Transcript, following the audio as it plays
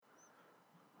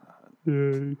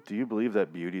Yay. Do you believe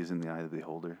that beauty is in the eye of the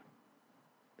beholder?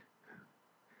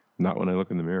 Not when I look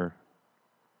in the mirror.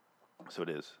 So it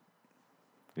is.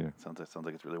 Yeah. Sounds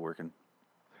like it's really working.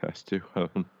 Has to.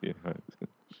 Yeah.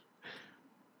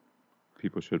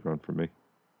 People should run for me.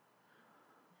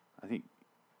 I think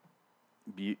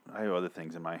I have other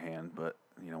things in my hand, but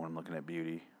when I'm looking at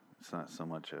beauty, it's not so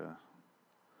much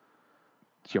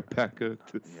It's your pecker.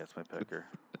 yeah, it's my pecker.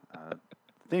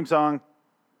 Theme song.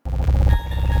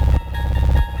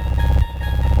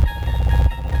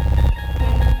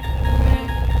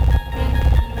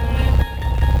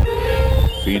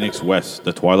 Phoenix West,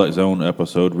 the Twilight Zone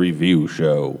episode review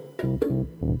show. When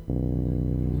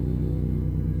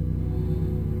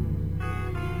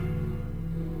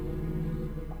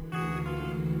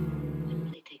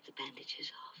will they take the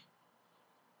bandages off?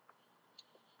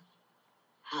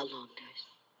 How long, nurse?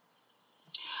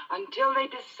 Until they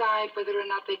decide whether or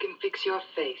not they can fix your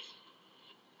face.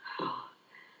 Oh,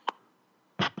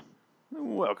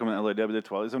 Welcome to LAW, the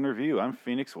Twilight Zone review. I'm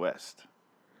Phoenix West.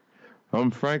 I'm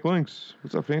Frank Lynx.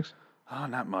 What's up, Phoenix? Oh,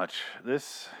 not much.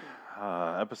 This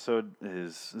episode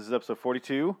is episode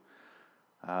 42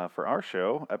 for our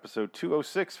show, episode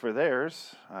 206 for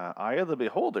theirs, Eye of the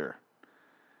Beholder.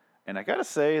 And I gotta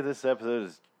say, this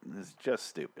episode is just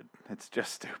stupid. It's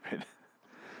just stupid.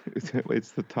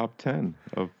 It's the top 10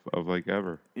 of like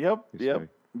ever. Yep. say.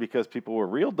 Because people were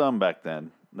real dumb back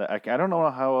then. I don't know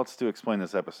how else to explain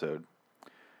this episode.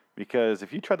 Because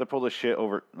if you tried to pull this shit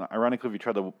over, ironically, if you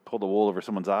tried to pull the wool over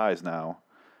someone's eyes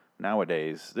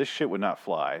nowadays, this shit would not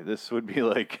fly. This would be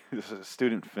like this is a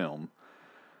student film.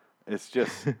 It's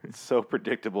just so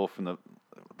predictable from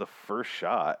the first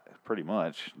shot, pretty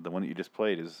much. The one that you just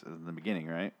played is in the beginning,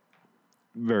 right?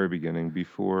 Very beginning,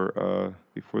 before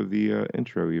the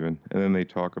intro even. And then they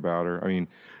talk about her. I mean,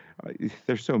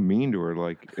 they're so mean to her,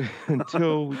 like,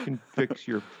 until we can fix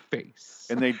your face.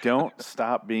 And they don't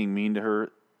stop being mean to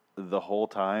her the whole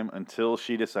time until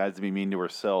she decides to be mean to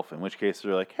herself, in which case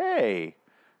they're like, hey,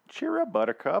 cheer up,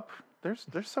 Buttercup. There's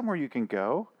somewhere you can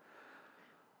go.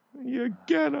 You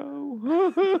ghetto.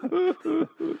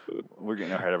 We're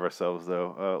getting ahead of ourselves,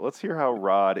 though. Let's hear how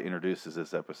Rod introduces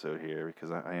this episode here,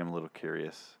 because I am a little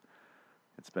curious.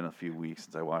 It's been a few weeks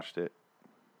since I watched it.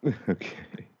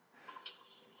 Okay.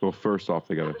 Well, first off,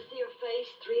 they gotta... Ever see your face,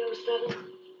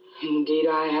 307? Indeed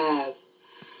I have.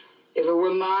 If it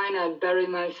were mine, I'd bury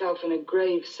myself in a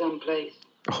grave someplace.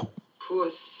 Oh.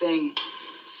 Poor thing.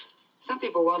 Some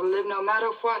people want to live no matter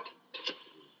what.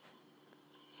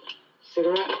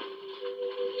 Cigarette?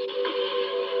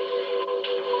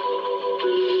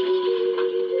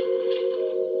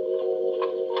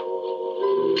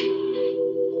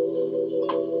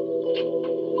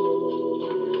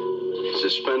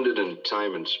 Suspended in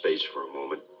time and space for a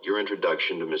moment, your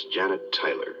introduction to Miss Janet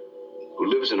Tyler, who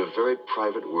lives in a very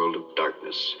private world of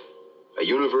darkness, a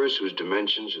universe whose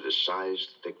dimensions are the size,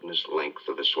 thickness, length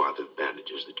of the swath of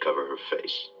bandages that cover her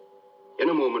face. In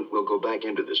a moment, we'll go back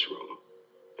into this room,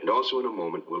 and also in a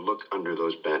moment, we'll look under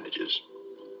those bandages,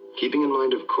 keeping in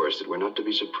mind, of course, that we're not to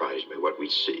be surprised by what we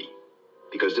see,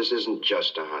 because this isn't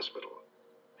just a hospital,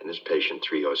 and this patient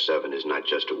 307 is not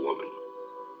just a woman.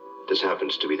 This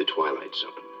happens to be the Twilight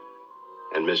Zone,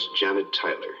 and Miss Janet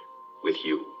Tyler, with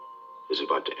you, is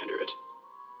about to enter it.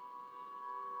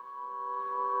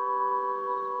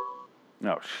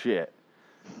 Oh, shit.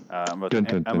 I'm about Dun,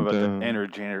 to dun. enter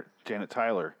Janet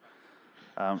Tyler.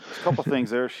 There's a couple things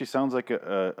there. She sounds like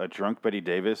a drunk Betty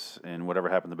Davis in Whatever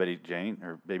Happened to Betty Jane,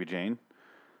 or Baby Jane.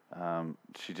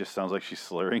 She just sounds like she's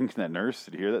slurring, that nurse.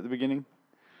 Did you hear that at the beginning?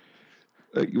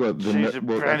 Well, Change the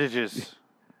bandages.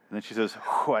 And then she says,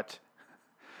 what?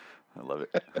 I love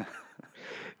it.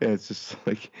 Yeah, it's just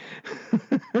like,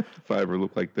 if I ever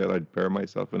looked like that, I'd bury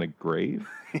myself in a grave.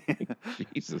 Like,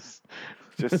 Jesus.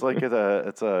 Just like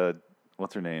it's a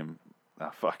what's her name? Oh,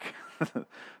 fuck.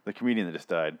 The comedian that just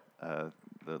died.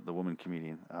 The woman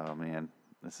comedian. Oh, man.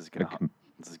 This is gonna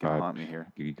haunt me here.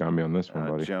 You got me on this one,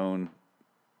 buddy. Joan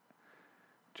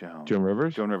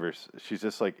Rivers? Joan Rivers. She's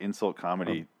just like insult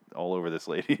comedy all over this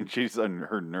lady, and she's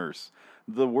her nurse.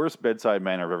 The worst bedside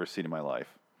manner I've ever seen in my life.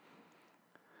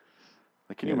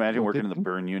 Like, can you imagine working in the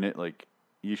burn unit? Like,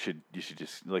 you should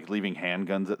just like leaving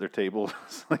handguns at their table.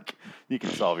 Like, you can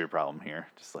solve your problem here.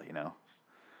 Just let you know.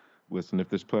 Listen, if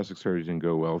this plastic surgery didn't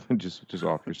go well, then just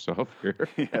off yourself here.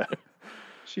 Yeah.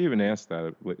 She even asked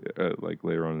that like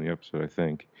later on in the episode, I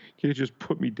think. Can you just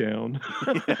put me down?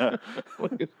 Yeah.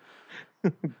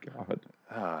 God.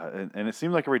 And it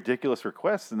seemed like a ridiculous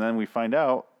request, and then we find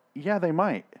out, yeah, they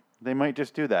might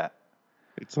just do that.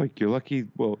 It's like you're lucky.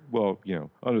 Well,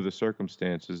 under the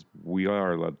circumstances, we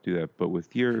are allowed to do that. But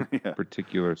with your Yeah.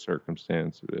 particular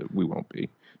circumstance, we won't be.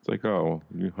 It's like, oh,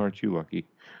 aren't you lucky?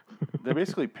 They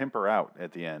basically pimp her out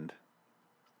at the end.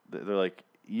 They're like,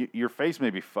 your face may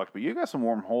be fucked, but you got some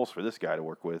warm holes for this guy to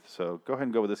work with. So go ahead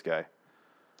and go with this guy.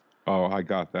 Oh, I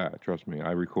got that. Trust me,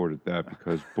 I recorded that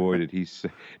because boy, did he say,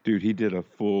 dude, he did a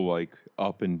full like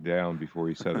up and down before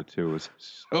he said it too. It was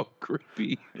so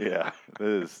creepy. Yeah, it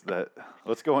is that.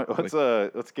 Let's go.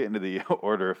 Let's get into the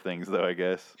order of things, though. I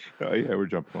guess. Oh yeah, we're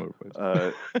jumping all over the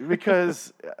place.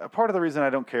 Because part of the reason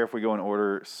I don't care if we go in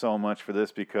order so much for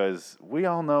this, because we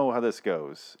all know how this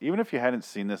goes. Even if you hadn't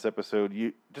seen this episode,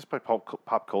 you just by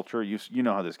pop culture, you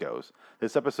know how this goes.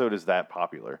 This episode is that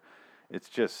popular. It's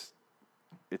just,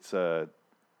 it's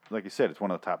like you said, it's one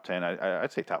of the top 10.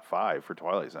 I'd say top 5 for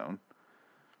Twilight Zone.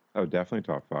 Oh, definitely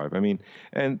top 5. I mean,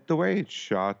 and the way it's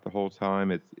shot the whole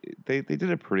time, they did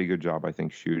a pretty good job, I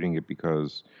think, shooting it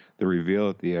because the reveal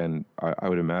at the end, I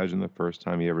would imagine the first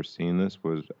time you ever seen this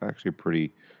was actually a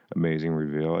pretty amazing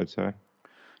reveal, I'd say.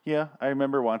 Yeah, I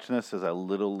remember watching this as a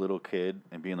little kid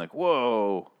and being like,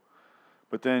 whoa.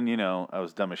 But then, I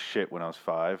was dumb as shit when I was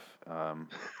 5.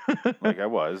 Like I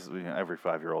was. Every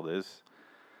 5-year-old is.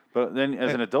 But then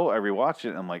as an adult, I rewatched it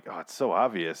and I'm like, oh, it's so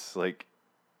obvious. Like,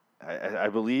 I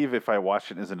believe if I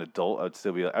watched it as an adult, I'd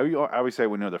still be like, obviously I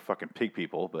wouldn't know they're fucking pig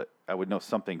people, but I would know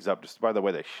something's up just by the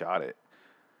way they shot it.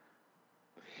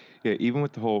 Yeah, even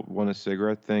with the whole want a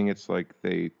cigarette thing, it's like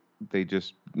they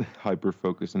just hyper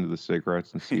focus into the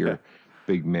cigarettes and see her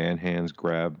big man hands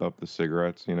grab up the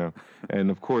cigarettes, And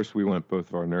of course, we want both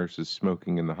of our nurses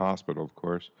smoking in the hospital, of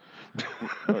course.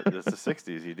 It's the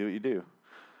 60s. You do what you do.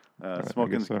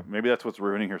 Smoking, so. Maybe that's what's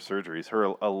ruining her surgeries. Her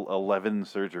 11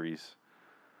 surgeries.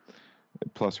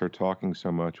 Plus her talking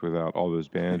so much without all those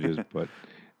bandages, but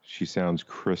she sounds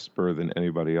crisper than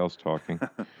anybody else talking.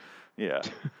 Yeah.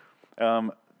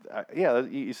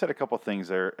 You said a couple things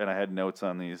there, and I had notes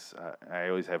on these. I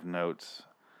always have notes.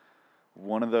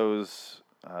 One of those,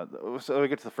 so I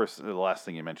get to the last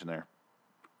thing you mentioned there,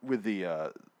 with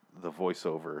the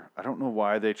voiceover. I don't know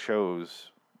why they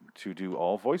chose to do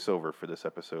all voiceover for this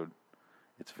episode.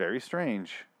 It's very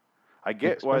strange. I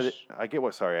get why.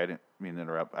 Sorry, I didn't mean to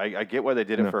interrupt. I get why they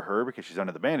did it for her because she's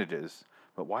under the bandages.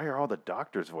 But why are all the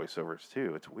doctors' voiceovers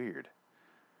too? It's weird.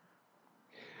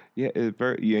 Yeah, it's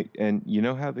very. Yeah, and you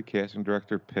know how the casting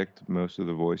director picked most of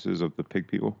the voices of the pig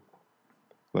people?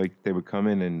 Like they would come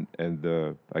in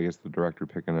and I guess the director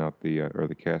picking out or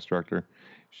the cast director,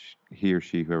 he or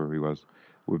she, whoever he was,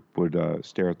 would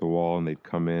stare at the wall and they'd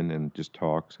come in and just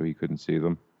talk so he couldn't see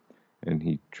them, and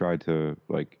he tried to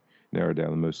like narrow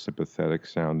down the most sympathetic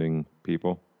sounding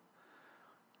people.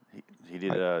 He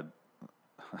did.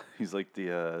 He's like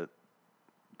the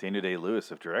Daniel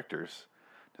Day-Lewis of directors.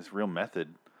 Just real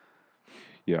method.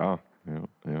 Yeah.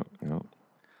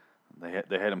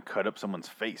 They had him cut up someone's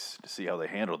face to see how they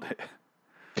handled it.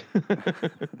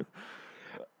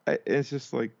 It's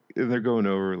just like they're going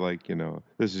over like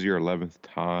this is your 11th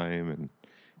time and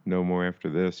no more after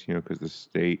this because the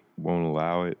state won't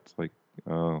allow it. It's like,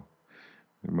 oh,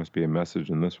 there must be a message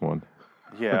in this one.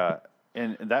 Yeah,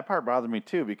 and that part bothered me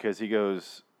too because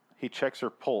he checks her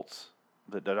pulse.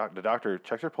 The doctor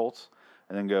checks her pulse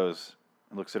and then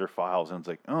looks at her files and it's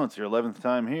like, oh, it's your 11th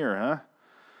time here, huh?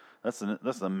 That's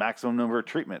the maximum number of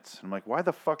treatments. I'm like, why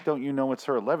the fuck don't you know it's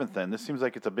her 11th then? This seems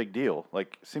like it's a big deal.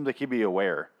 Like, seems like he'd be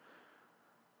aware.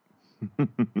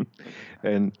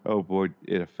 And oh boy,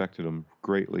 it affected him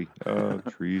greatly.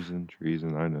 Treason,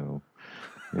 I know.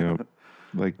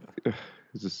 Like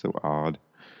it's just so odd.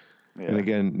 Yeah. And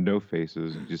again, no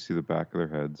faces. You just see the back of their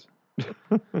heads.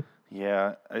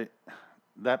 Yeah,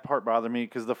 that part bothered me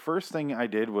because the first thing I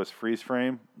did was freeze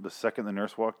frame the second the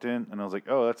nurse walked in, and I was like,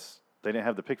 oh, they didn't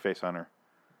have the pig face on her.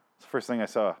 It's the first thing I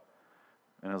saw.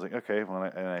 And I was like, okay,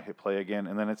 and I hit play again.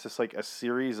 And then it's just like a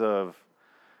series of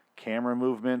camera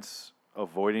movements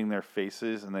avoiding their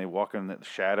faces, and they walk in the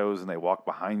shadows, and they walk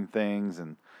behind things,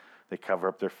 and they cover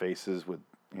up their faces with,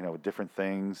 with different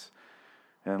things.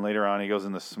 And then later on, he goes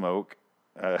in the smoke.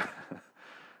 A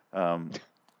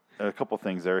couple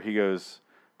things there. He goes,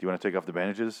 do you want to take off the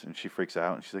bandages? And she freaks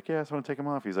out, and she's like, yeah, I just want to take them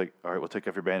off. He's like, all right, we'll take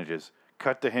off your bandages.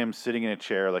 Cut to him sitting in a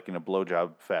chair, like in a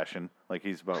blowjob fashion, like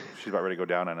she's about ready to go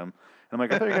down on him. And I'm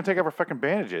like, I thought you were gonna take off her fucking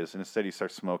bandages, and instead he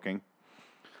starts smoking.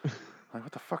 Like,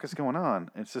 what the fuck is going on?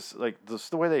 And it's just like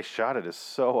the way they shot it is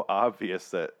so obvious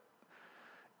that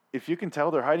if you can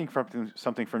tell they're hiding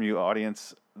something from you,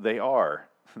 audience, they are.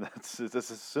 It's just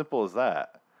as simple as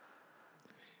that.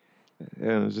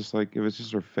 And it's just like, if it's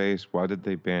just her face, why did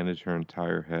they bandage her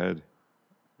entire head?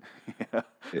 Yeah.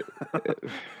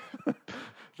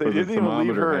 They Or the didn't even leave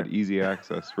thermometer her. had easy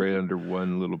access right under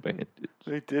one little bandage.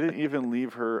 They didn't even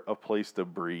leave her a place to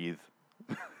breathe.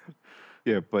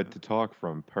 Yeah, but to talk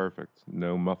from, perfect.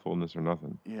 No muffledness or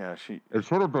nothing. Yeah, she. It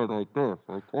should have been like this.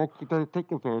 Like, oh, could I take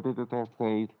a bandage at that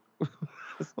point?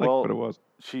 It's like, Well, but it was.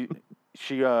 She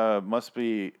must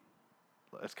be.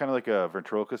 It's kind of like a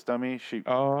ventriloquist dummy.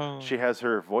 Oh. She has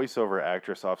her voiceover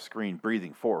actress off screen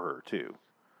breathing for her too.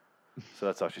 So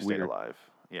that's how she stayed Weird. alive.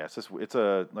 Yeah, it's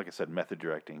a like I said, method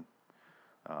directing.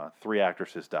 3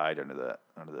 actresses died under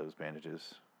those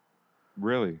bandages.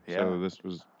 Really? Yeah. So this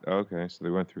was okay. So they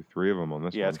went through 3 of them on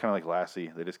this Yeah, one. it's kind of like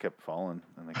Lassie. They just kept falling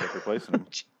and they kept replacing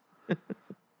them.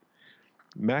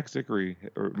 Mark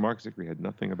Zickery had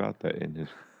nothing about that in his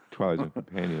Twilight Zone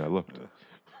companion. I looked.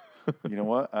 You know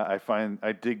what?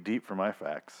 I dig deep for my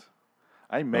facts.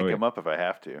 I make them up if I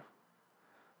have to.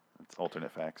 It's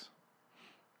alternate facts.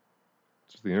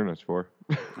 That's what the internet's for.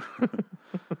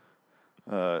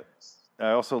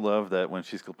 I also love that when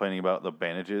she's complaining about the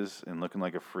bandages and looking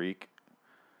like a freak,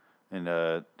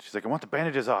 and she's like, "I want the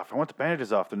bandages off. I want the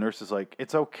bandages off." The nurse is like,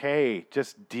 "It's okay.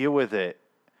 Just deal with it."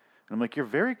 And I'm like, "You're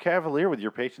very cavalier with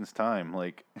your patient's time."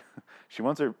 Like, she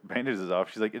wants her bandages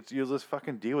off. She's like, "You'll just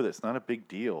fucking deal with it. It's not a big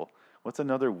deal. What's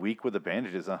another week with the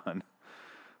bandages on?" I'm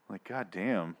like, God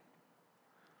damn.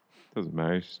 Doesn't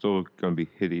matter. You're still going to be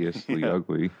hideously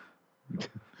ugly.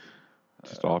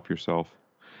 Just off yourself.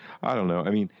 I don't know. I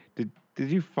mean, did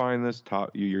you find this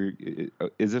top?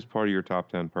 Is this part of your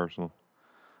top 10 personal?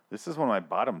 This is one of my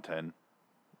bottom 10.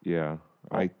 Yeah.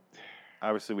 Well,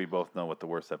 obviously, we both know what the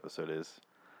worst episode is.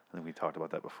 I think we talked about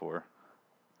that before.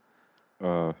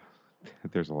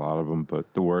 There's a lot of them,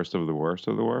 but the worst of the worst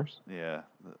of the worst? Yeah.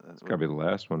 It's got to be the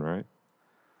last one, right?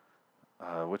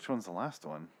 Which one's the last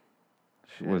one?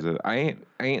 Shit. Was it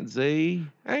Aunt Z?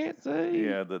 Aunt Z?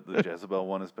 Yeah, the Jezebel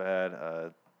one is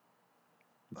bad.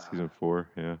 Season 4,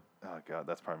 yeah. Oh, God,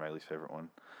 that's probably my least favorite one.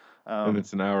 And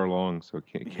it's an hour long, so it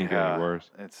can't get any worse.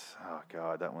 Oh,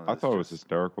 God, that one I thought it was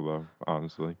hysterical, though,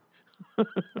 honestly.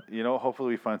 You know, hopefully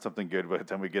we find something good by the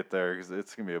time we get there, because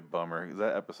it's going to be a bummer. 'Cause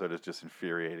that episode is just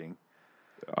infuriating.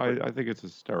 I think it's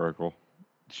hysterical.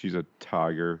 She's a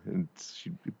tiger, and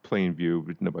she's plain view,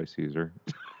 but nobody sees her.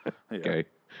 Yeah. Okay.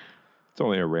 It's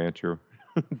only a rancher,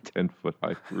 10-foot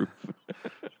high roof.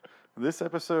 This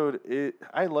episode,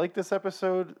 I like this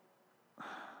episode,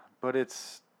 but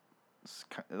it's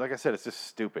like I said, it's just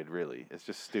stupid, really. It's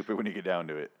just stupid when you get down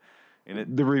to it.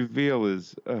 And The reveal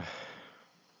is...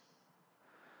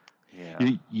 yeah.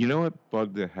 You know what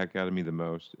bugged the heck out of me the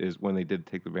most is when they did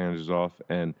take the bandages off,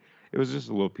 and it was just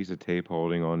a little piece of tape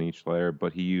holding on each layer,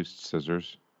 but he used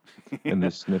scissors, and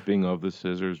the snipping of the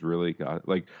scissors really got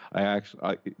like I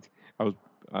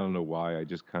don't know why I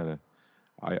just kind of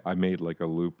I made like a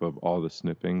loop of all the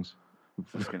snippings.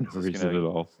 For no reason at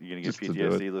all. You gonna get Just to do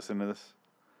PTSD listening to this?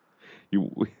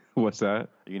 What's that?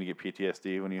 You gonna get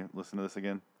PTSD when you listen to this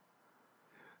again?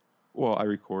 Well, I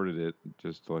recorded it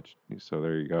just to let you, so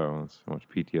there you go. That's how much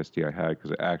PTSD I had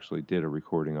because I actually did a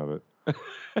recording of it.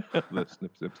 The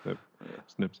snip, snip, snip,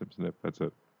 snip, snip, snip. That's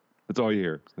it. That's all you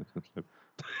hear. Snip, snip, snip.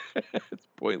 It's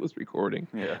pointless recording.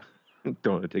 Yeah.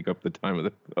 Don't want to take up the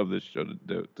time of this show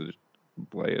to just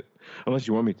play it, unless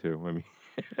you want me to. I mean,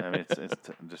 it's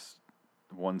just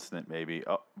one snip maybe.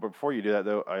 But before you do that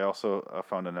though, I also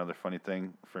found another funny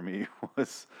thing for me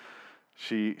was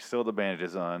she still had the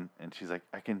bandages on, and she's like,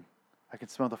 I can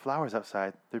smell the flowers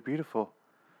outside. They're beautiful.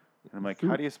 And I'm like,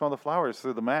 how do you smell the flowers?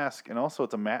 Through the mask, and also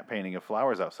it's a matte painting of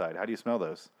flowers outside. How do you smell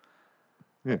those?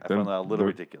 yeah, I found that a little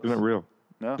ridiculous. They're not real.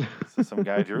 No, it's just some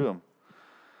guy drew them.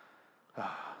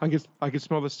 I can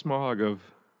smell the smog of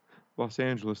Los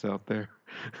Angeles out there.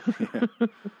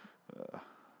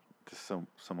 Just so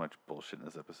much bullshit in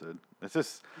this episode.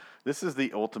 This is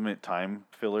the ultimate time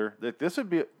filler. This would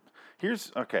be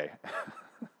okay.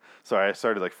 Sorry, I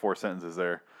started like 4 sentences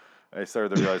there. I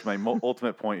started to realize my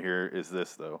ultimate point here is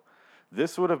this though.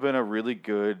 This would have been a really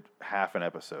good half an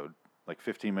episode, like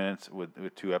 15 minutes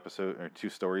with 2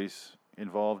 stories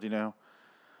involved, you know,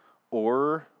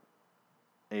 or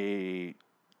a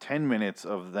 10 minutes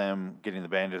of them getting the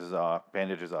bandages off,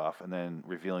 and then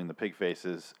revealing the pig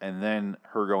faces, and then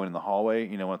her going in the hallway.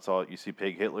 You know, once you see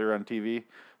Pig Hitler on TV,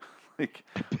 like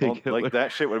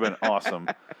that shit would have been awesome.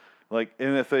 Like,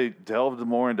 and if they delved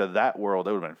more into that world,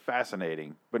 that would have been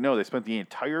fascinating. But no, they spent the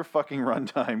entire fucking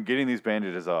runtime getting these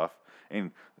bandages off,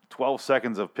 and 12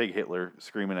 seconds of Pig Hitler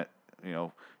screaming at, you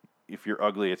know, if you're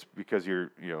ugly, it's because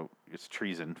it's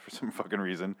treason for some fucking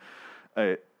reason.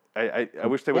 I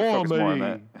wish they would focus more on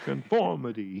that.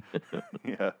 Conformity.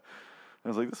 Yeah. I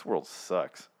was like, this world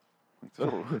sucks.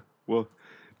 Well,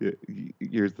 yeah,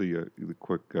 here's the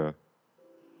quick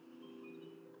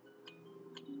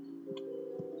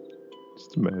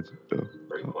Just imagine, Bill.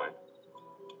 Very quiet.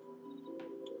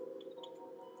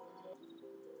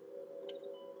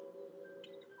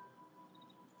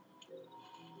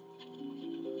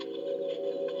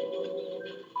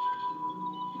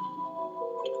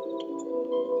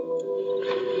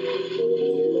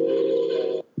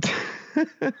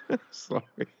 Sorry.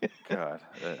 God.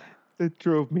 It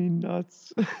drove me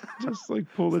nuts. Just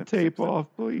like pull the tape off,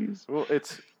 please. Well,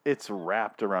 it's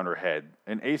wrapped around her head.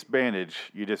 An ace bandage,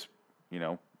 you just,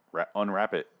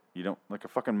 unwrap it. You don't, like a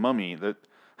fucking mummy. That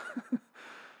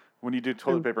when you do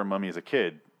toilet paper mummy as a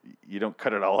kid, you don't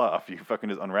cut it all off. You fucking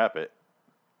just unwrap it.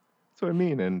 That's what I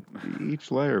mean. And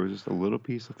each layer was just a little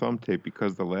piece of thumb tape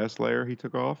because the last layer he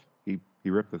took off, he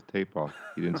ripped the tape off.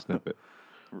 He didn't snip it.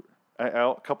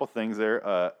 A couple things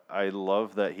there. I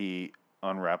love that he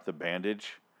unwrapped the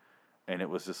bandage, and it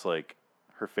was just like,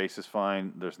 her face is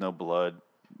fine. There's no blood.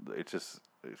 It's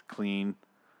clean.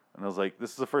 And I was like,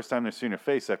 this is the first time they've seen her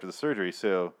face after the surgery.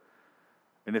 So,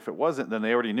 and if it wasn't, then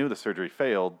they already knew the surgery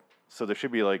failed. So there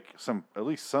should be like some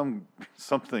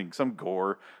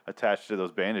gore attached to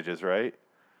those bandages, right?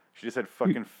 She just had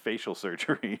fucking facial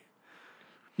surgery.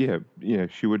 Yeah,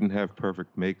 she wouldn't have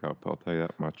perfect makeup, I'll tell you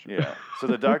that much. Yeah. So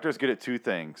the doctor's good at two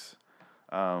things.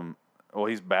 Well,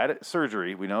 he's bad at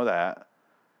surgery. We know that.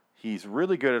 He's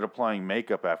really good at applying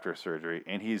makeup after surgery,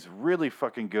 and he's really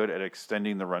fucking good at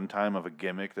extending the runtime of a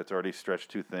gimmick that's already stretched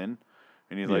too thin.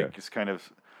 And he's like, just kind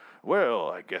of,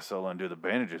 well, I guess I'll undo the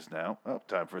bandages now. Oh,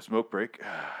 time for a smoke break.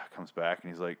 Comes back,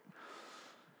 and he's like,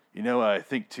 I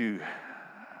think the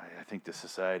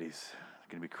society's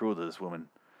going to be cruel to this woman.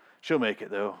 She'll make it,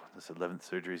 though. This 11th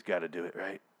surgery's got to do it,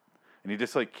 right? And he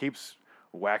just, like, keeps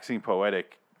waxing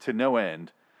poetic to no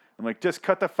end. I'm like, just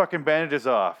cut the fucking bandages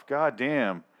off. God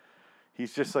damn.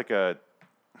 He's just like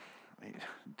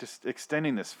just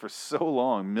extending this for so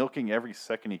long, milking every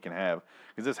second he can have.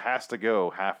 Because this has to go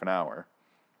half an hour.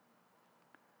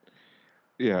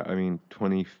 Yeah, I mean,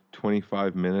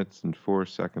 25 minutes and 4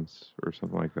 seconds or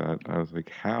something like that. I was like,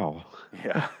 how?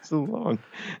 Yeah. So long.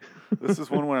 This is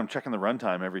one when I'm checking the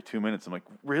runtime every 2 minutes. I'm like,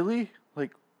 really?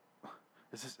 Like,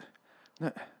 is this...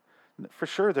 No, for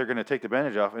sure they're going to take the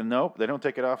bandage off. And nope, they don't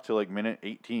take it off till like minute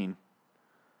 18.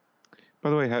 By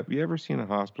the way, have you ever seen a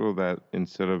hospital that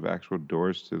instead of actual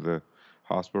doors to the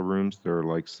hospital rooms, they're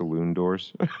like saloon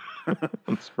doors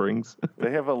on springs? They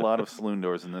have a lot of saloon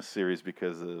doors in this series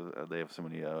because they have so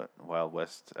many Wild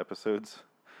West episodes.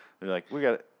 They're like, we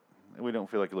don't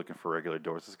feel like looking for regular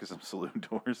doors. Let's get some saloon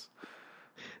doors.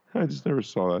 I just never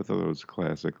saw that. I thought it was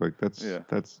classic. Like that's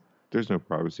there's no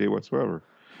privacy whatsoever.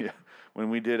 Yeah. When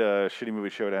we did a Shitty Movie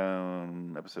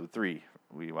Showdown episode 3,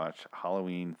 we watched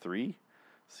Halloween 3,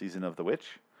 Season of the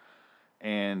Witch.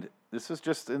 And this was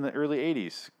just in the early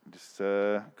 80s, just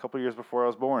a couple years before I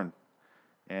was born.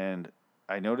 And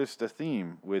I noticed a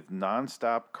theme with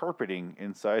nonstop carpeting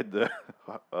inside the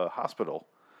hospital.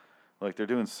 Like they're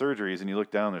doing surgeries and you look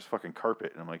down, there's fucking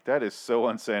carpet. And I'm like, that is so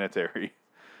unsanitary.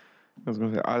 I was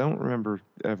going to say, I don't remember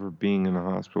ever being in a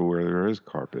hospital where there is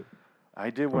carpet. I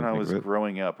did when I was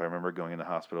growing up. I remember going in the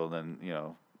hospital and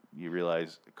then, you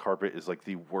realize carpet is like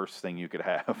the worst thing you could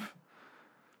have.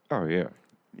 Oh, yeah.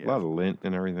 A lot of lint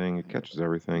and everything. It catches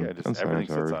everything. Yeah, just everything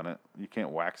sits on it. You can't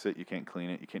wax it. You can't clean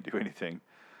it. You can't do anything.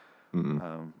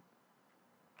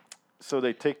 So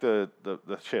they take the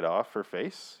shit off her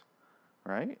face,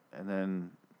 right? And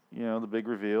then, the big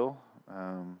reveal.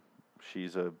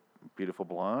 She's a beautiful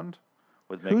blonde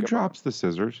with makeup. Who drops the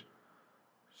scissors?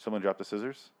 Someone dropped the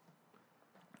scissors?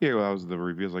 Yeah, well, that was the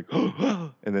reveal. It's like,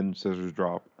 and then scissors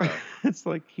drop. It's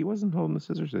like he wasn't holding the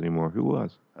scissors anymore. Who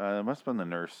was? It must have been the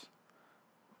nurse.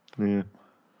 Yeah.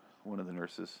 One of the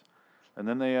nurses. And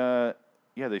then they,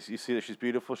 you see that she's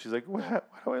beautiful. She's like, how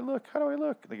do I look? How do I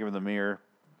look? They give her the mirror.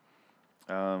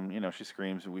 She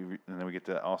screams. And then we get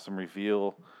the awesome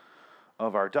reveal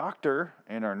of our doctor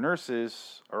and our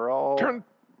nurses are all...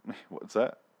 What's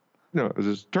that? No, it was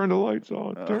just turn the lights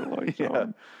on. Turn the lights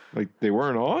on. Like, they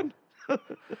weren't on?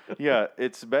 Yeah,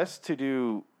 it's best to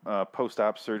do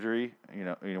post-op surgery,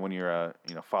 when you're,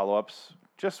 follow-ups,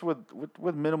 just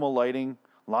with minimal lighting,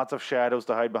 lots of shadows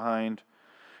to hide behind.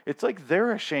 It's like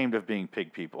they're ashamed of being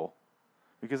pig people.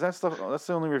 Because that's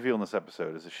the only reveal in this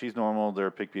episode, is that she's normal, they're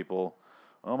pig people.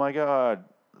 Oh my God,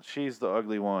 she's the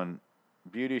ugly one.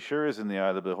 Beauty sure is in the eye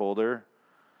of the beholder.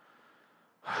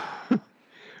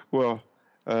 Well,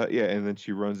 and then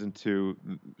she runs into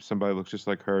somebody who looks just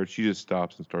like her. She just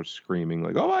stops and starts screaming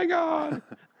like, "Oh my God!"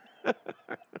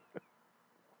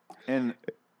 And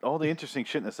all the interesting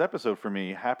shit in this episode for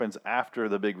me happens after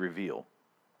the big reveal.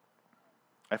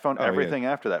 I found everything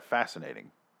after that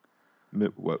fascinating.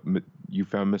 What, you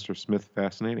found Mr. Smith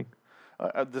fascinating?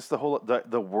 This the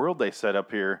world they set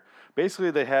up here.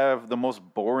 Basically, they have the most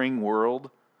boring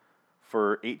world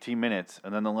for 18 minutes,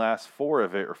 and then the last 4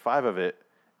 of it or 5 of it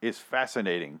is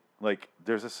fascinating. Like,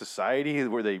 there's a society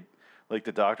where they, like,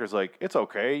 the doctor's like, it's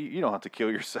okay, you don't have to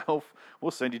kill yourself.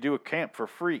 We'll send you to a camp for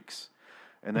freaks.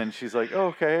 And then she's like, oh,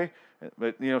 okay.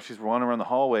 But, she's wandering around the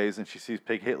hallways and she sees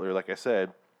Pig Hitler, like I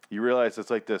said. You realize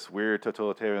it's like this weird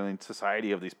totalitarian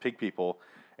society of these pig people.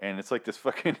 And it's like this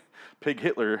fucking Pig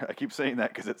Hitler. I keep saying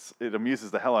that because it amuses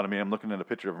the hell out of me. I'm looking at a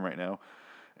picture of him right now.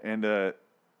 And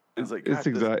it's like,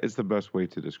 it's the best way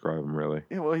to describe him, really.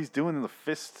 Yeah, well, he's doing the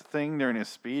fist thing during his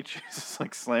speech. He's just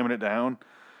like slamming it down.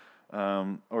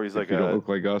 Or he's like, if you don't look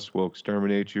like us, we'll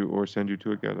exterminate you or send you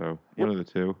to a ghetto. Yep. One of the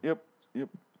two. Yep.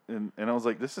 And I was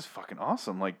like, this is fucking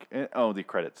awesome. Like, the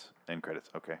credits. End credits.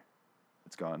 Okay.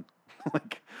 It's gone.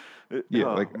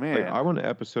 Man. I want an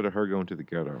episode of her going to the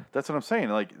ghetto. That's what I'm saying.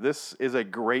 Like, this is a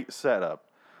great setup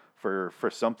for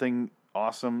something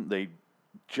awesome. They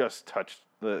just touched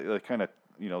kind of,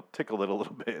 tickled it a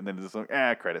little bit, and then just like,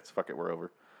 credits. Fuck it, we're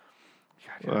over.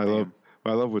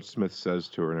 I love what Smith says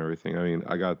to her and everything. I mean,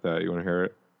 I got that. You want to hear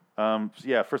it?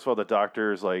 Yeah. First of all, the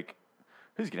doctor is like,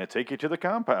 he's gonna take you to the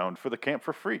compound for the camp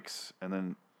for freaks, and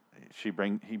then he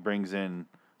brings in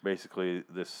basically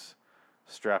this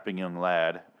strapping young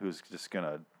lad who's just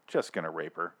gonna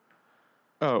rape her.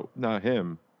 Oh, not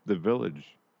him. The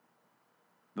village.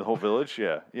 The whole village,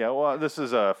 yeah. Well, this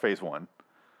is phase 1.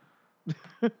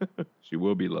 She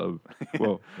will be loved.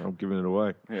 Well, I'm giving it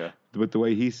away. Yeah, but the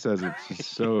way he says it's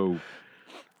just so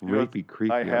rapey,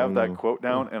 creepy. I have that quote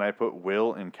down, and I put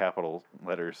 "will" in capital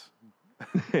letters.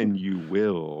 And you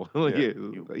will.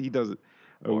 He does it.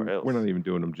 Or else. We're not even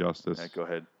doing him justice. Yeah, go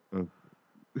ahead. I think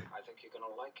you're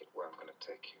gonna like it where I'm gonna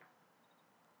take you.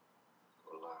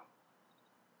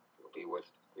 You'll be with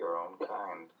your own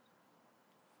kind.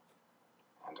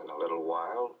 And in a little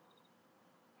while,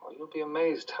 well, you'll be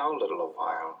amazed how little a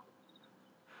while.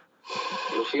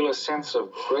 You'll feel a sense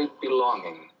of great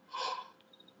belonging.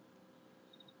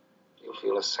 You'll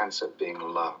feel a sense of being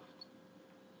loved.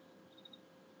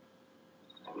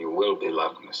 And you will be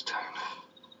loved, Miss Tyler.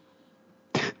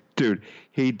 Dude,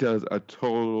 he does a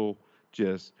total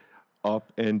just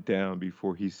up and down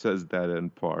before he says that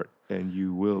end part. And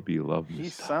you will be loved, Miss He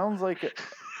Tyler. sounds like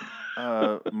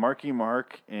Marky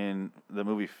Mark in the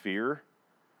movie Fear.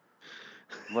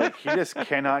 Like, he just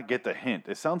cannot get the hint.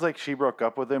 It sounds like she broke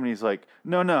up with him, and he's like,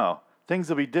 no, things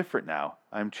will be different now.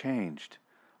 I'm changed.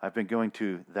 I've been going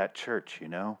to that church,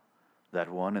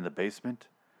 that one in the basement.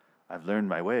 I've learned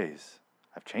my ways.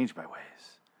 I've changed my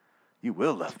ways. You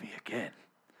will love me again.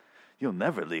 You'll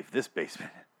never leave this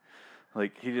basement.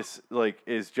 Like, he just,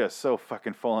 is just so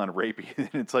fucking full-on rapey.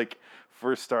 And it's like,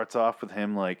 first starts off with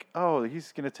him like, oh,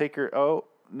 he's going to take her. Oh,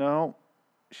 no.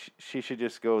 She should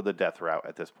just go the death route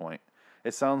at this point.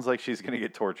 It sounds like she's going to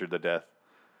get tortured to death.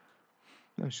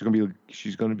 No, she's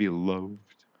gonna be loved.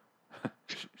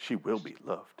 She will be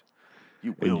loved.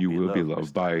 You will be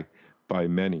loved by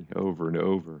many over and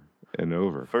over and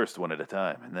over. First one at a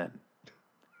time, and then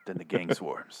the gang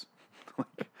swarms.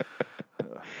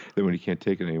 Then when you can't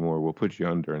take it anymore, we'll put you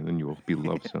under, and then you will be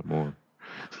loved some more.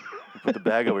 Put the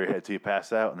bag over your head till you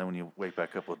pass out, and then when you wake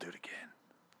back up, we'll do it again.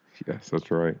 Yes, that's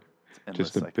right.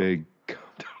 Just a big come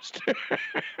downstairs.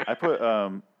 I put,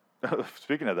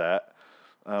 speaking of that,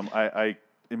 I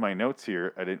in my notes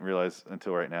here, I didn't realize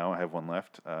until right now, I have one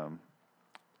left.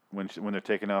 When they're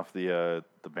taking off the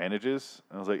bandages,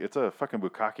 I was like, it's a fucking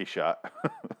bukkake shot.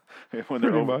 When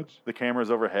they're the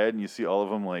camera's overhead, and you see all of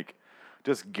them like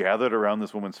just gathered around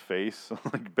this woman's face,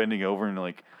 like bending over and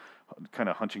like kind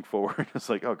of hunching forward. It's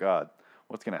like, oh God,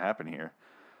 what's gonna happen here?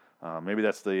 Maybe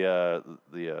that's the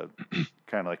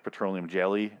kind of like petroleum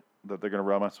jelly that they're going to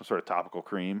rub on, some sort of topical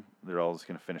cream. They're all just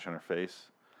going to finish on her face.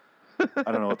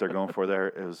 I don't know what they're going for there.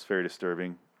 It was very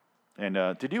disturbing. And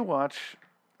did you watch,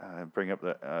 bring up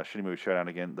the Shitty Movie Showdown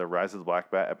again, the Rise of the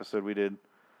Black Bat episode we did?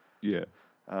 Yeah.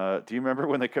 Do you remember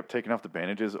when they kept taking off the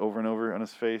bandages over and over on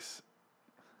his face?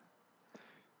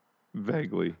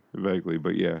 Vaguely,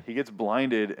 but yeah. He gets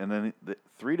blinded, and then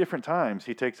 3 different times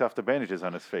he takes off the bandages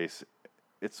on his face.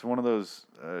 It's one of those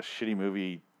shitty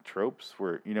movie tropes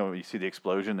where, you see the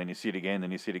explosion, then you see it again,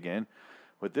 then you see it again.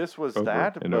 But this was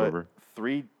over.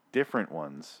 3 different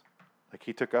ones. Like,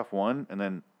 he took off one, and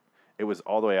then it was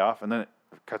all the way off, and then it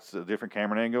cuts to a different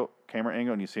camera angle,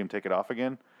 and you see him take it off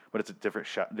again. But it's a different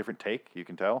shot, different take, you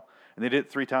can tell. And they did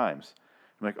it 3 times.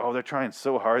 I'm like, oh, they're trying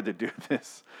so hard to do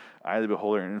this Eye of the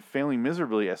Beholder, and failing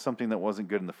miserably at something that wasn't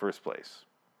good in the first place.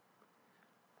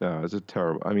 No, it's a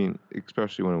terrible. I mean,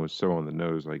 especially when it was so on the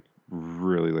nose, like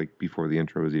really, like before the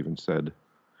intro was even said.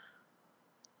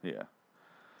 Yeah.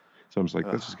 So I'm just like,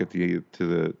 let's just get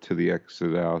to the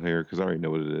exit out here because I already know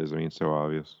what it is. I mean, it's so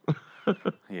obvious.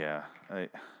 Yeah.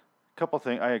 Couple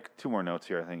things. I had 2 more notes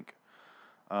here, I think.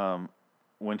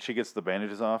 When she gets the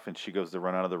bandages off and she goes to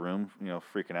run out of the room,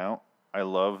 freaking out. I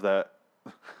love that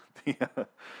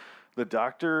the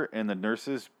doctor and the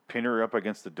nurses pin her up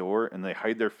against the door and they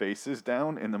hide their faces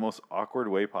down in the most awkward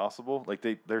way possible. Like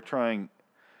they're trying,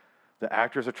 the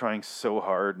actors are trying so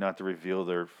hard not to reveal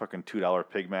their fucking $2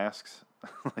 pig masks.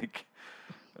 Like,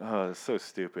 it's so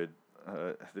stupid.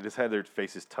 They just had their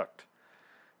faces tucked.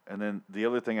 And then the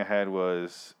other thing I had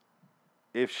was,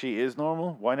 if she is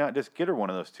normal, why not just get her one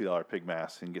of those $2 pig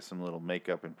masks and get some little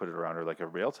makeup and put it around her like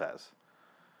everybody else has?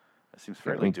 That seems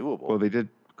fairly doable. Well, they did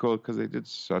because they did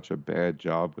such a bad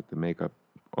job with the makeup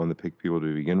on the pig people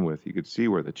to begin with. You could see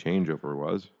where the changeover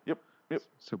was. Yep.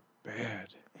 So bad.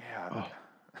 Yeah. Oh.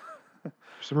 For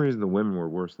some reason, the women were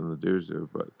worse than the dudes do,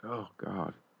 but oh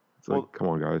god, it's like, come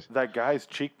on, guys. That guy's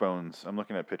cheekbones. I'm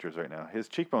looking at pictures right now. His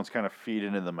cheekbones kind of feed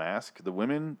into the mask. The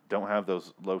women don't have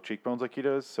those low cheekbones like he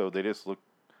does, so they just look.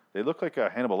 They look like a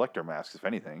Hannibal Lecter mask, if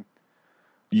anything.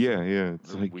 Yeah.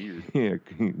 It's like weird. Yeah,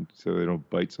 so they don't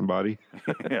bite somebody.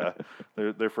 Yeah,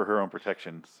 they're for her own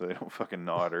protection, so they don't fucking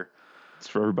gnaw at her. It's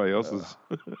for everybody else's.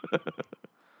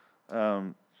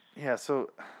 Yeah, so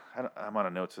I'm on a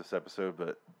notes this episode,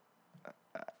 but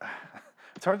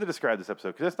it's hard to describe this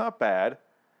episode because it's not bad.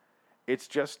 It's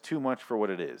just too much for what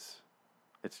it is.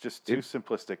 It's just too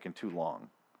simplistic and too long.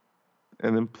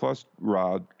 And then plus,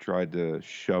 Rod tried to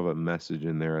shove a message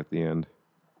in there at the end.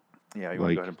 Yeah, you want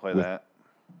to go ahead and play that?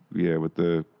 Yeah,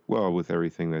 with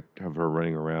everything that have her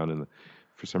running around and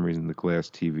for some reason the glass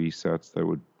TV sets that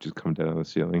would just come down on the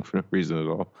ceiling for no reason at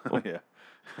all. Yeah,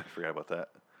 I forgot about that.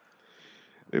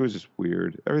 It was just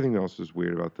weird. Everything else was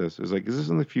weird about this. It's like, is this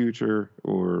in the future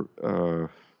or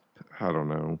I don't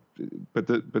know. But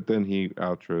then he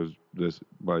outros this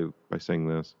by saying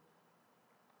this.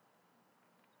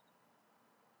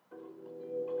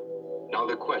 Now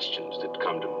the questions that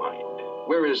come to mind.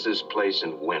 Where is this place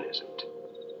and when is it?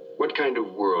 What kind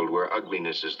of world where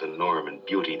ugliness is the norm and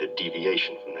beauty the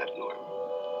deviation from that norm?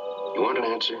 You want an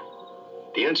answer?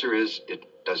 The answer is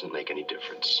it doesn't make any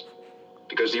difference.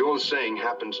 Because the old saying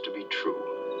happens to be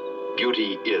true.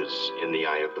 Beauty is in the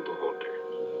eye of the beholder.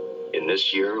 In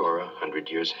this year or 100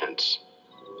 years hence.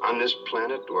 On this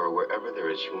planet or wherever there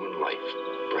is human life.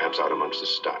 Perhaps out amongst the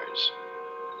stars.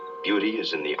 Beauty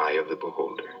is in the eye of the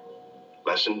beholder.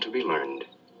 Lesson to be learned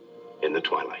in the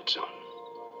Twilight Zone.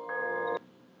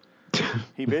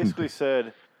 He basically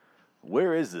said,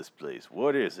 where is this place?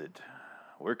 What is it?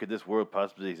 Where could this world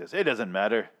possibly exist? It doesn't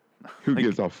matter. Who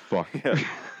gives a fuck? Yeah,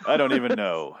 I don't even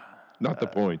know. Not the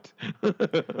point.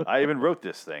 I even wrote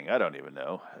this thing. I don't even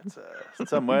know. It's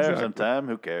somewhere, sometime.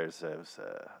 Who cares? I was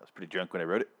pretty drunk when I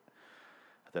wrote it.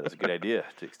 I thought it was a good idea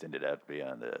to extend it out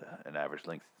beyond an average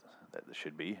length that it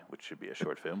should be, which should be a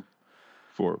short film.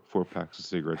 Four packs of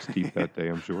cigarettes deep that day,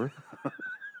 I'm sure.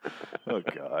 Oh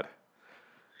God.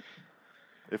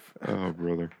 Oh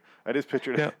brother. I just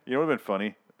pictured. Yeah. You know what would have been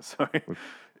funny? Sorry.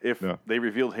 If they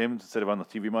revealed him instead of on the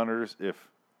TV monitors, if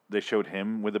they showed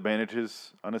him with the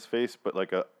bandages on his face, but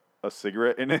like a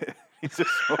cigarette in it, he's just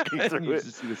smoking through you it.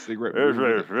 just see the cigarette.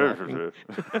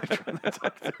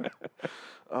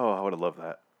 Oh, I would have loved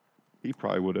that. He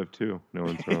probably would have too. No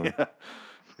one's really. Yeah.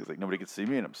 He's like, nobody can see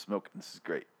me, and I'm smoking. This is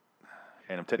great,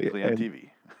 and I'm technically on TV.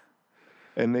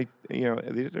 And they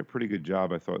did a pretty good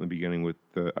job, I thought, in the beginning with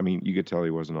the. I mean, you could tell he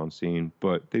wasn't on scene,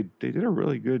 but they did a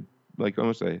really good, like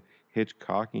almost a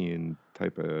Hitchcockian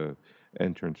type of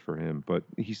entrance for him, but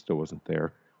he still wasn't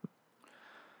there.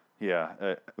 Yeah,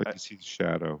 you see the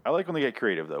shadow. I like when they get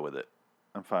creative though with it.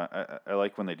 I'm fine. I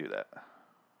like when they do that.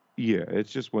 Yeah,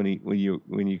 it's just when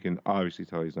you can obviously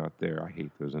tell he's not there. I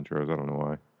hate those intros. I don't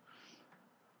know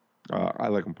why. I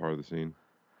like him part of the scene.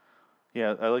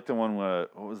 Yeah, I like the one where,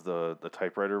 what was the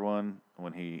typewriter one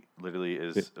when he literally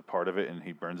is a part of it and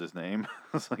he burns his name.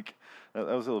 It's like that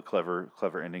was a little clever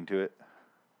ending to it.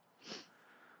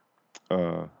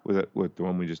 Was that what the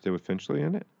one we just did with Finchley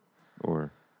in it,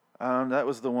 or? That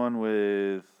was the one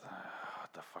with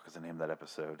what the fuck is the name of that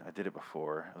episode? I did it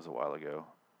before. It was a while ago.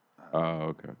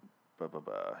 Oh, okay.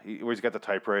 Where he's got the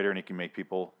typewriter and he can make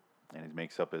people, and he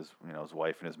makes up his his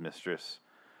wife and his mistress.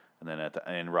 And then at the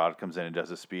end, Rod comes in and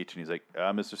does a speech, and he's like,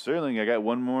 Mr. Sterling, I got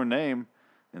one more name,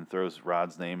 and throws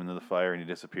Rod's name into the fire, and he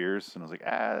disappears. And I was like,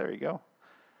 there you go.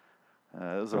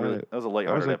 That was a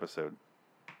lighthearted episode.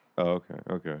 Oh,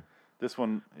 okay. This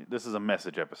is a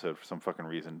message episode for some fucking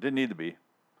reason. Didn't need to be.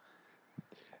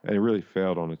 And he really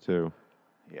failed on it, too.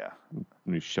 Yeah. And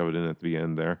you shove it in at the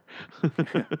end there.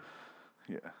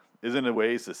 Yeah. is in a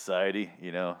way society.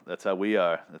 You know, that's how we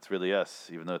are. That's really us,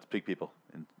 even though it's pig people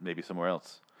and maybe somewhere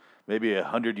else. Maybe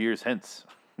 100 years hence.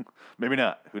 Maybe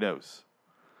not. Who knows?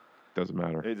 Doesn't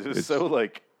matter. It's just so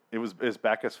like it was as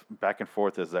back and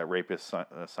forth as that rapist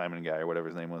Simon guy or whatever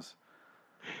his name was.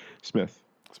 Smith.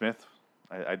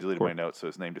 I deleted my notes, so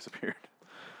his name disappeared.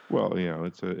 Well, you know,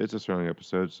 it's a Sterling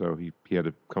episode, so he had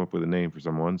to come up with a name for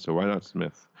someone. So why not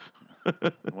Smith?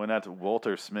 Why not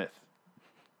Walter Smith?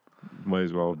 Might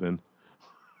as well have been.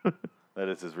 That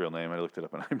is his real name. I looked it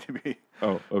up on IMDb.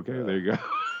 Oh, okay, there you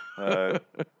go.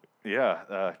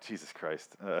 Yeah, Jesus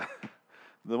Christ.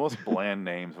 The most bland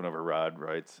names whenever Rod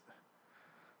writes.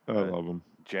 I love him.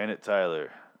 Janet Tyler,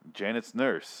 Janet's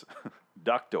nurse,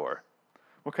 Doctor.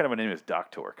 What kind of a name is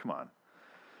Doctor? Come on.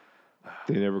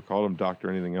 They never called him Doctor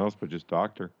anything else, but just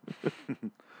Doctor.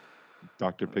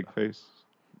 Dr. Pigface.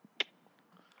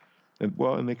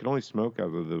 And they can only smoke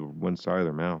out of the one side of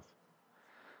their mouth.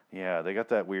 Yeah, they got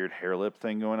that weird hair lip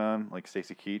thing going on, like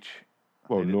Stacy Keach.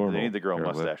 Well, normal. They need to grow hair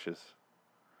lip. mustaches.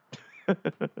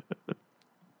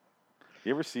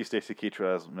 You ever see Stacy Keach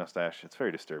without a mustache? It's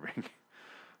very disturbing.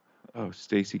 Oh,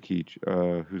 Stacy Keach.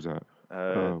 Who's that?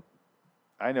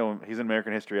 I know him. He's in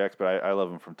American History X, but I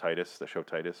love him from Titus, the show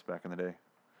Titus back in the day.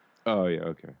 Oh, yeah,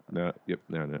 okay. No.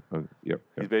 Okay, yep.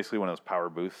 He's basically one of those power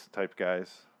booth type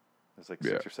guys. There's like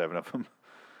 6 or 7 of them.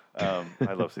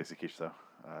 I love Stacy Keach, though.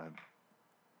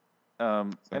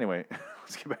 Anyway,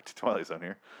 let's get back to Twilight Zone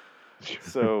here.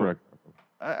 So,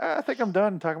 I think I'm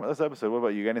done talking about this episode. What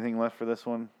about you? Got anything left for this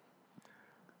one?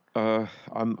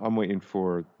 I'm waiting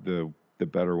for the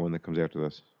better one that comes after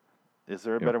this. Is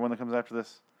there a better one that comes after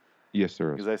this? Yes, there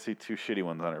is. Because I see 2 shitty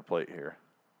ones on our plate here.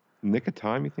 Nick of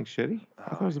Time, you think shitty? I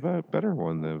thought it was a better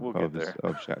one We'll get there.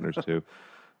 of Shatner's too.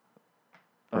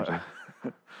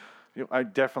 I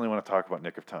definitely want to talk about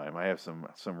Nick of Time. I have some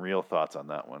real thoughts on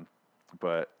that one,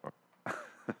 but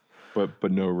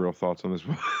no real thoughts on this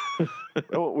one.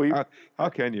 How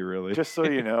can you really? Just so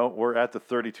you know, we're at the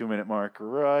 32-minute mark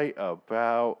right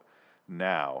about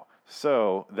now.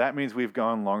 So that means we've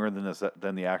gone longer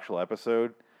than the actual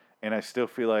episode, and I still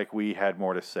feel like we had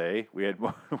more to say. We had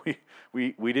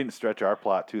we didn't stretch our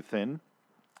plot too thin,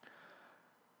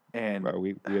 and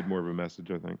we had more of a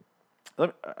message, I think.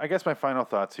 I guess my final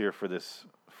thoughts here for this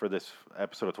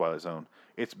episode of Twilight Zone.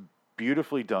 It's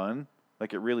beautifully done,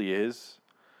 like it really is.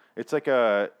 It's like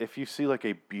if you see like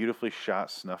a beautifully shot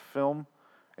snuff film,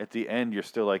 at the end you're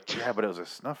still like, yeah, but it was a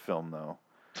snuff film though.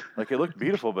 Like it looked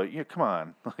beautiful, but yeah, come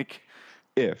on, like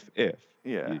if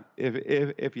you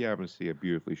happen to see a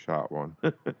beautifully shot one.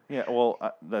 Yeah, well,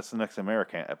 that's the next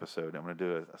American episode. I'm gonna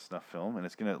do a snuff film, and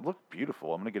it's gonna look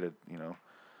beautiful. I'm gonna get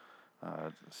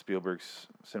Spielberg's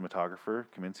cinematographer,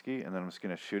 Kaminsky, and then I'm just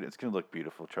gonna shoot it. It's gonna look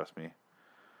beautiful, trust me.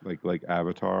 Like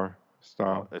Avatar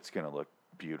style. It's gonna look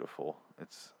beautiful.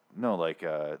 It's like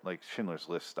Schindler's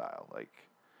List style, like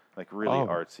really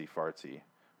artsy fartsy,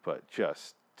 but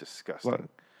just disgusting.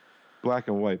 Black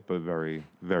and white, but very,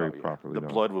 very properly The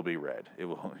done. blood will be red. It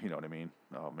will, you know what I mean?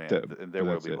 Oh man, there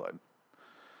will be blood.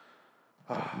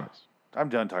 Nice. I'm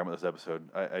done talking about this episode.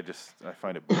 I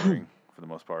find it boring for the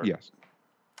most part. Yes.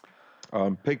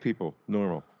 Pig people,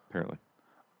 normal, apparently.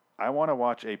 I want to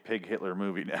watch a Pig Hitler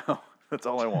movie now. That's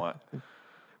all I want.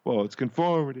 Well, it's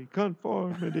conformity.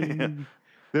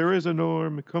 There is a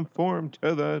norm. Conform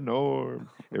to the norm.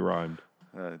 It rhymed.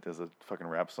 It does a fucking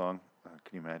rap song.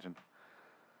 Can you imagine?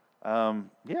 I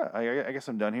guess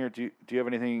I'm done here. Do you have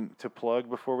anything to plug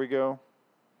before we go?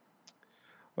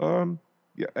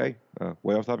 Yeah. Hey,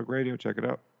 Way Off Topic Radio. Check it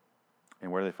out.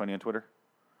 And where do they find you on Twitter?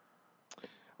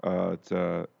 It's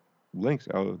links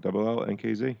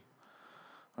LLNKZ.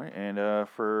 All right, and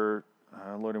for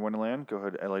Loitering Wonderland, go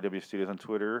ahead to LIW Studios on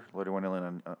Twitter. Loitering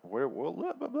Wonderland on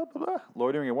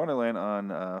Loitering in Wonderland on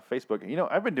Facebook. You know,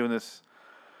 I've been doing this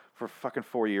for fucking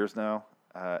 4 years now.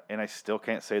 And I still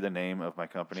can't say the name of my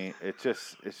company. It's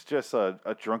just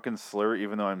a drunken slur,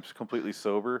 even though I'm completely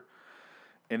sober.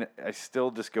 And I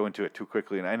still just go into it too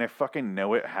quickly. And I fucking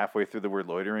know it halfway through the word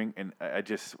loitering, and I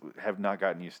just have not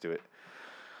gotten used to it.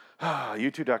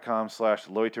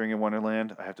 YouTube.com/Loitering in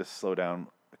Wonderland. I have to slow down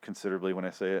considerably when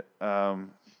I say it.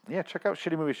 Check out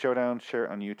Shitty Movie Showdown. Share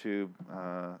it on YouTube.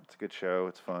 It's a good show.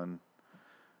 It's fun.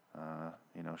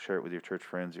 Share it with your church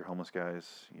friends, your homeless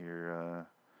guys, your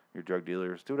drug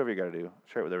dealers. Do whatever you got to do.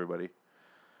 Share it with everybody.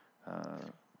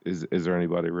 Is there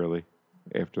anybody really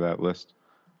after that list?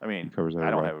 I mean, covers I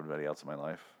don't have anybody else in my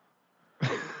life.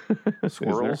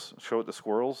 Squirrels. Show it the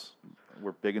squirrels.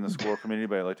 We're big in the squirrel community,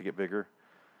 but I'd like to get bigger.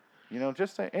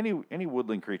 Just any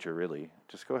woodland creature, really.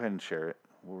 Just go ahead and share it.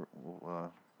 I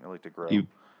like to grow.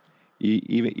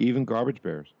 Even garbage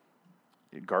bears.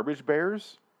 Garbage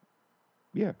bears?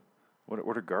 Yeah. What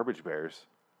are garbage bears?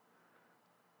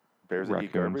 Bears that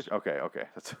eat Raccoons. garbage? Okay.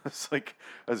 That's like,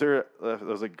 is there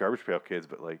those like garbage pail kids,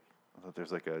 but like, I thought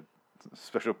there's like a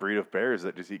special breed of bears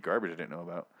that just eat garbage I didn't know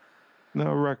about.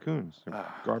 No, raccoons. They're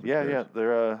garbage bears.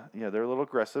 They're a little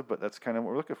aggressive, but that's kind of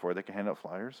what we're looking for. They can hand out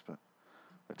flyers, but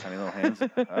with tiny little hands.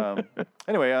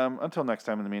 Anyway, until next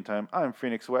time. In the meantime, I'm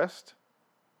Phoenix West.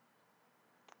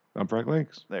 I'm Frank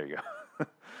Links. There you go.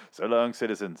 So long,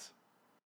 citizens.